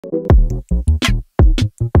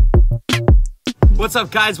What's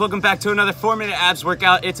up, guys? Welcome back to another 4-minute abs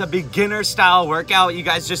workout. It's a beginner style workout. You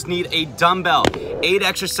guys just need a dumbbell. 8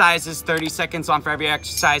 exercises, 30 seconds on for every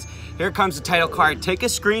exercise. Here comes the title card. Take a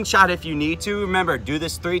screenshot if you need to. Remember, do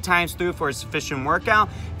this 3 times through for a sufficient workout.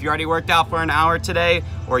 If you already worked out for an hour today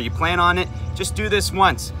or you plan on it, just do this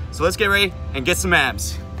once. So let's get ready and get some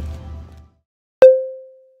abs.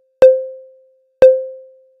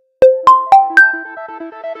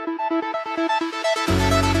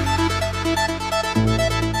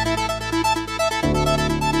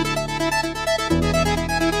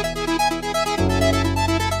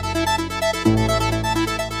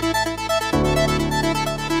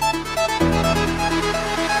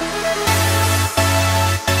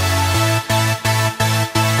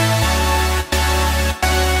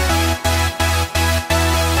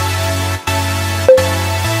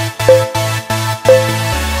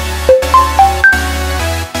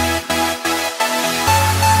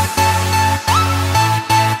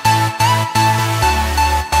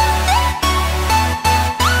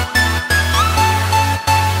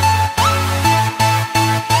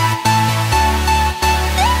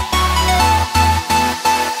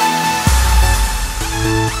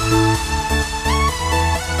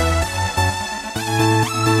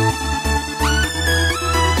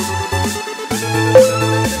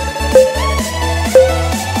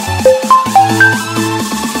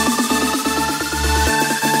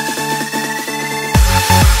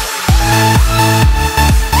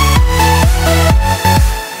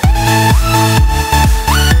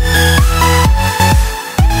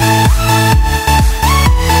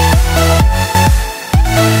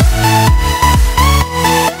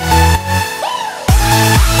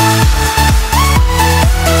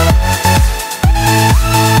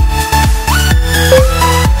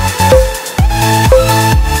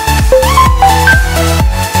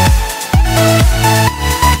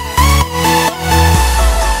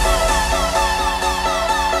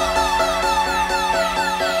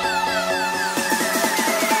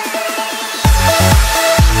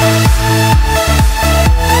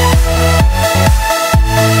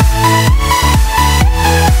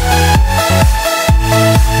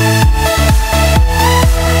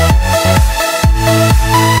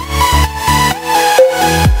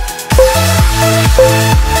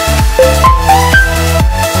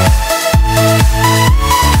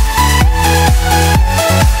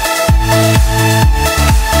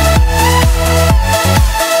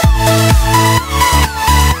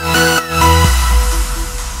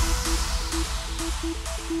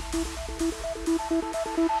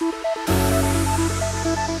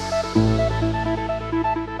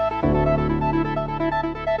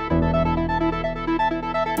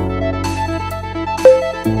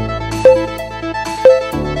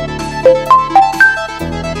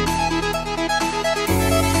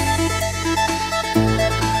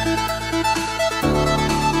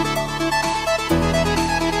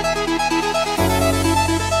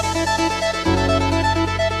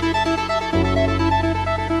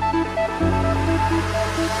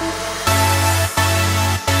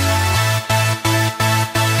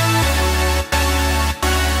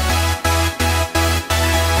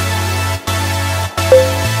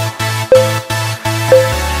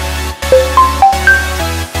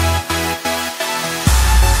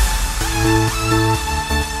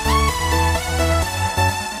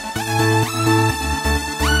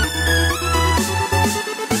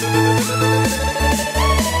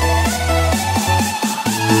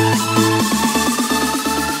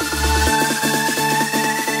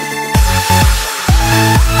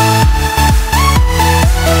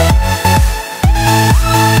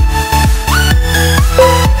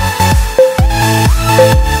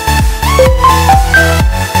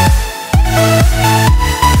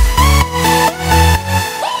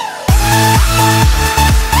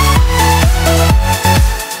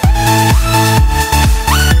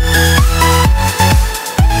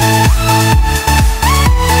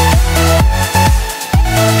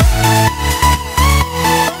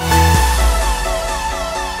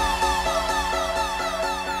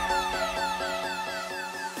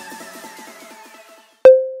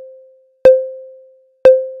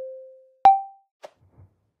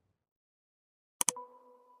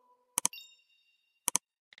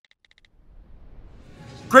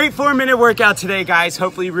 Great 4-minute workout today, guys.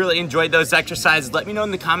 Hopefully you really enjoyed those exercises. Let me know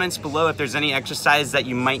in the comments below if there's any exercises that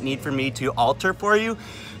you might need for me to alter for you.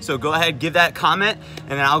 So go ahead, give that comment,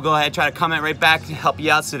 and then I'll go ahead and try to comment right back to help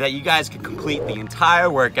you out so that you guys can complete the entire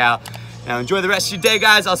workout. Now enjoy the rest of your day,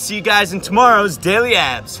 guys. I'll see you guys in tomorrow's Daily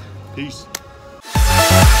Abs. Peace.